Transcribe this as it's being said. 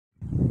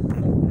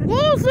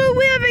also,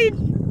 we have a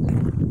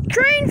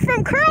train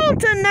from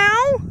Carrollton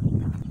now,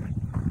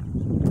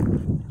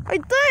 I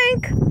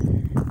think.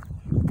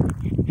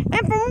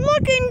 And from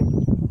looking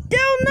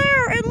down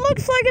there, it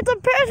looks like it's a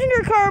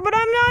passenger car, but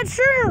I'm not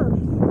sure.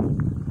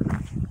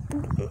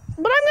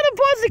 But I'm gonna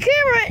pause the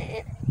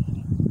camera,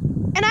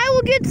 and I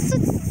will get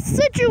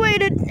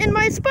situated in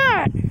my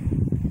spot.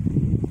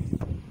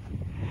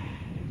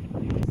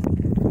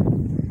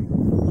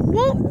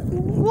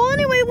 Well,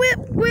 anyway,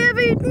 we have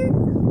a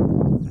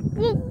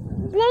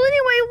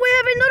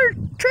another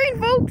train,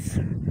 folks.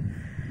 And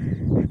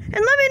let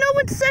me know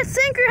when that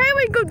Sanker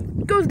Highway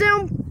goes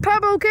down,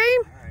 Papa, okay?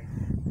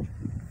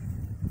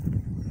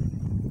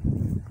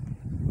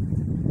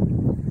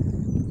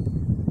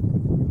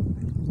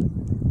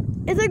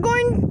 Is it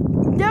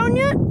going down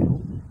yet?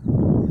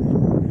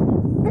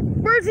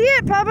 Where's he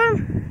at, Papa?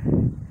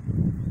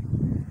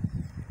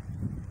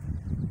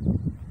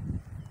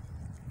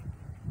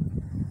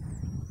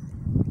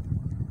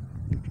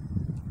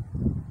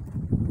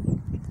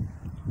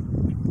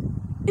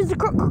 Is the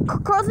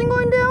crossing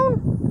going down?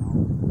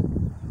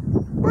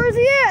 Where is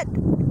he at?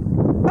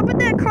 Up at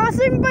that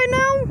crossing by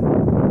now?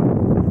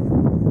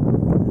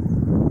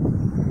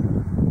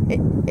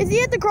 Is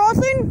he at the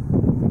crossing?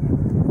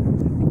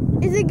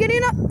 Is he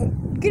getting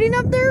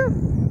up there?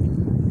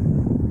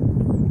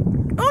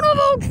 Oh no,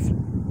 folks!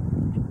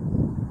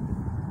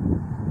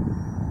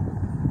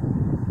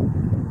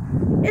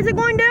 Is it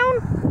going down?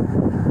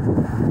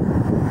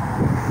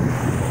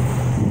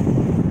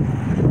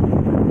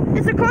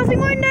 Is the crossing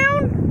going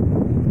down?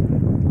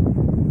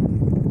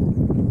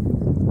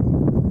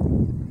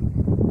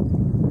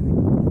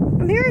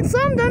 I'm hearing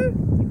something.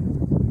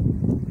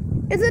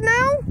 Is it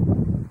now?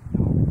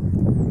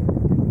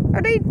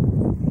 Are they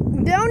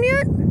down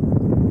yet?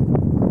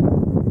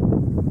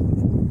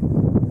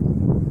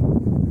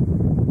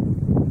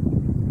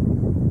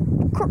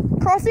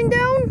 Crossing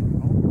down?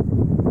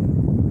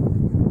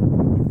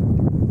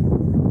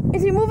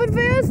 Is he moving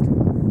fast?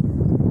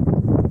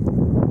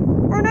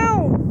 Or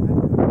no?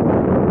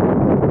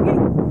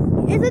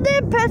 Is it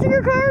that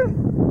passenger car?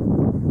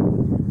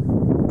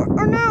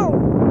 Or no?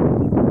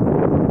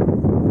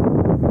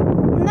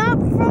 Not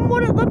from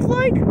what it looks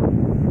like?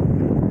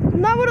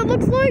 Not what it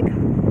looks like?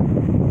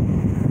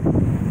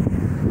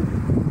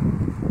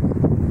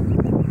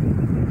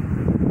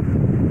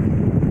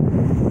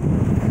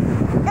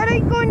 Are they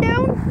going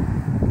down?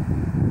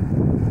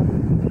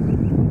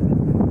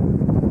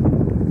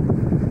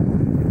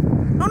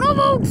 Oh no,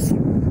 folks!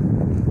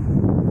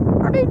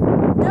 Are they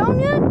down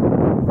yet?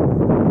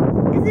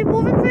 Is he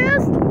moving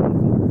fast?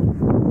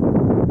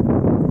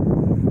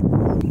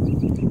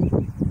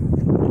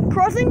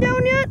 Crossing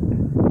down yet?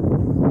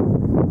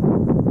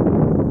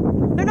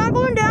 They're not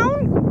going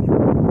down?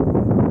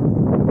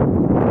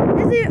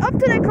 Is he up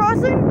to that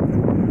crossing?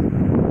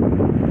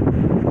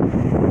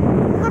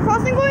 Is the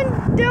crossing going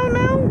down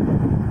now?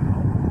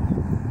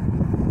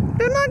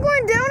 They're not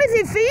going down, is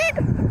he feet?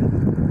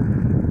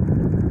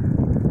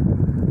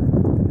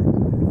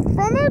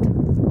 From it?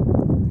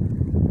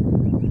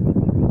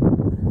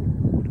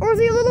 Or is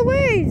he a little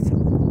ways?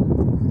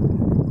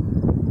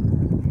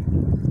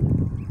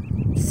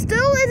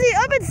 Still, is he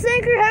up at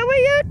Sanker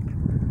Highway yet?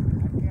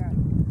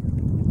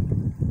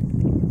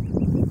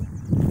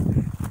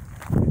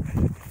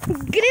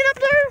 Getting up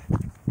there?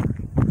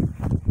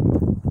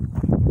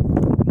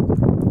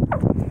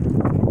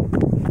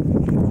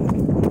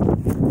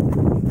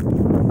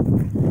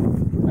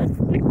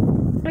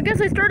 I guess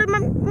I started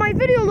my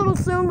video a little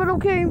soon, but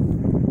okay.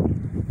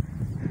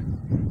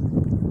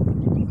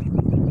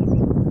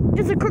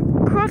 Is the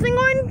crossing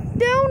going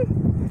down?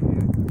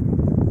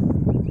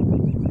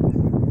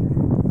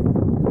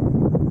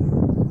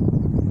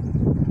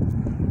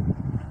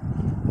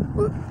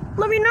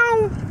 Let me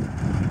know.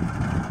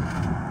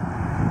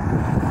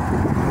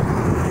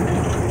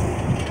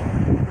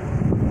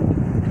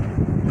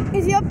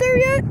 Is he up there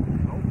yet?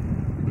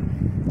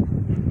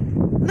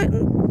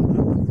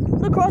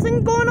 The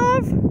crossing going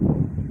off?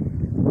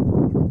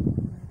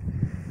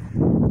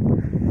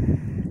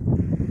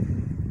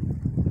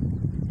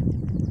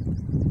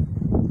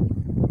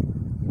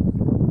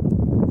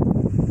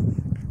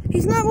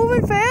 He's not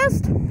moving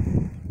fast?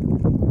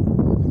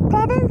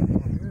 Papa?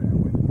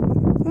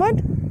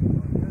 What?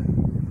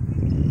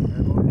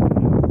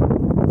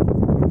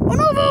 Oh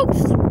no,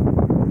 folks!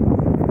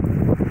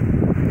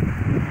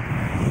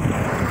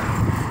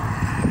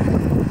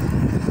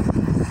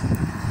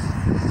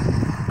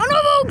 Oh no,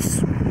 folks!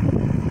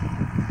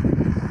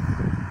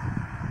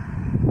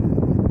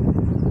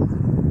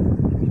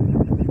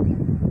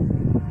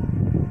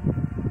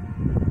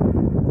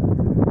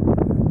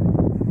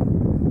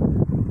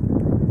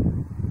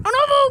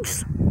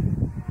 Folks!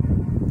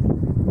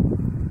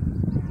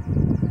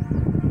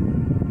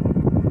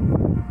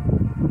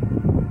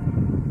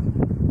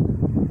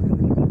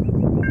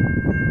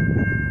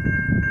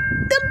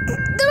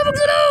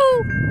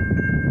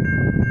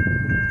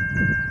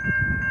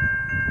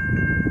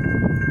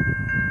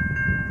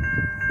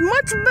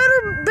 Much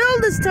better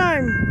build this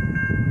time.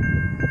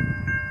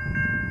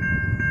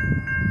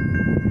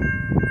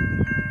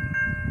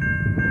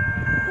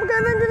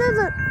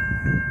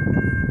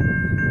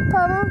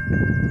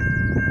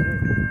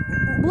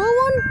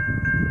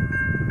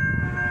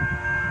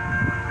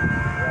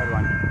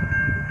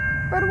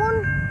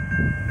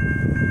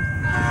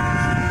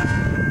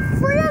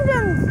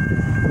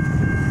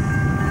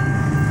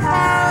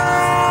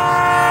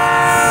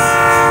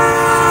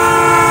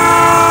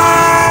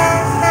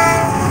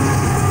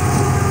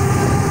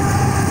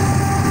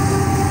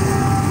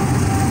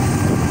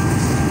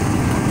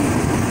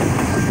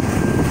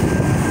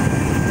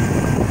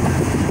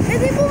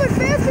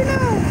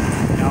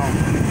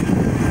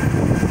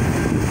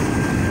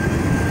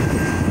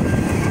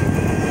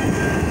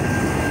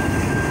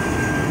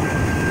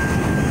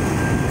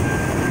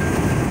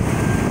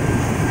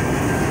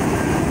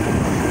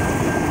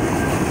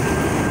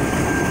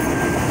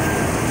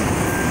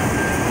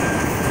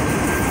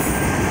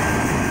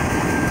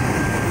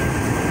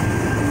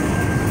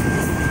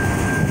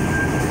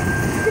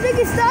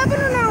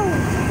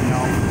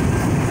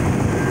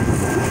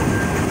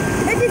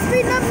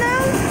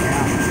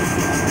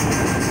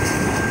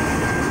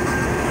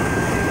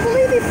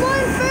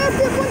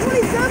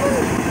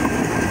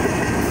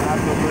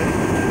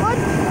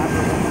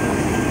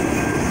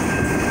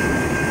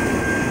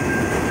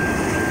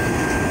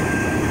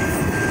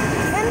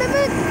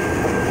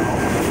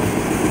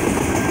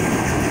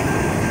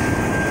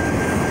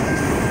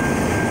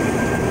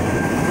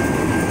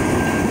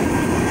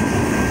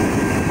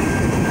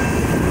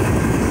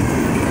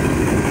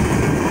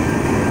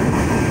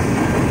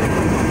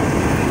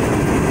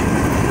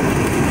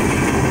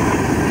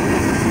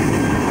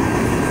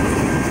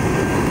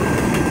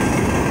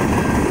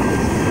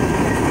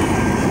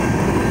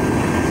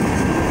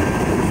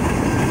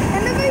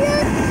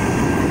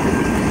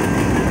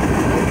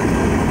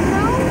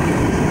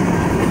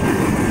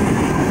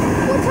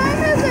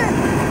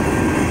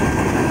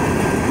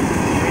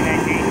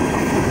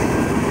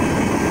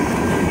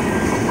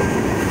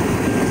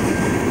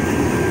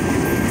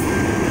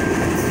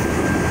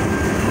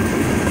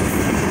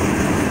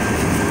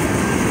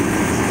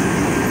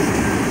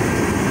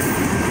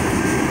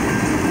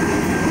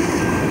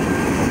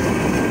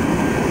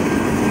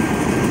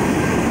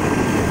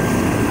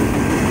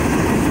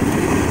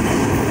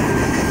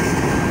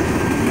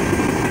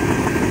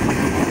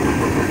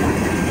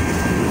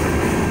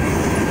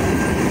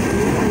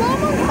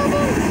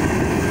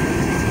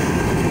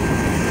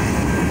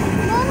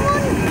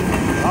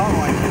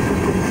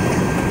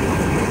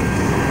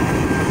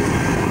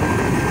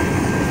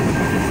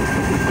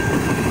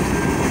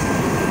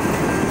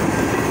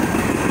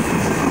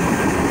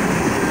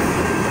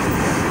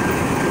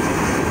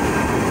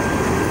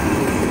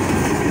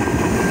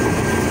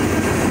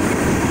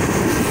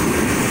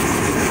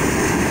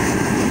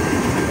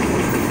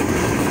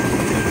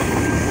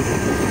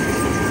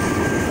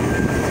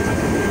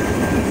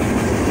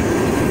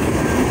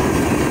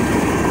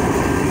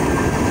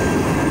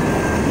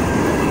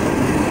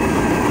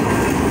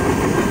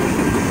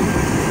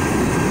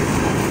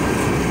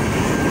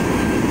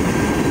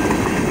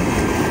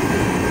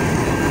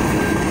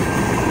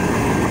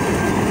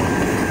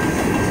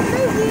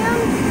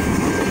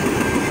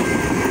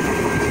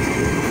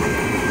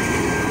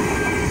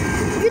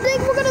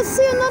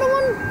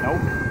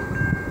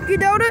 You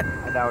doubt it?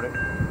 I doubt it.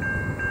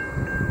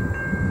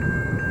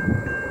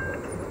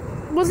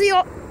 Was he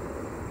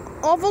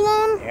awful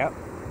long? Yep.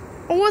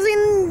 Or was he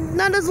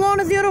not as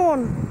long as the other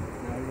one?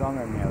 No, he's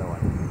longer than the other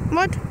one.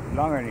 What?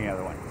 Longer than the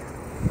other one.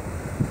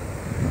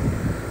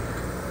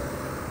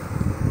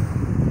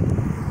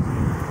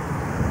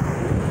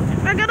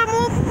 I gotta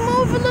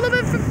move a little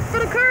bit for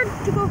the car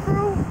to go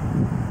through.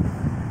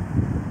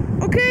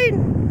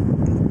 Okay.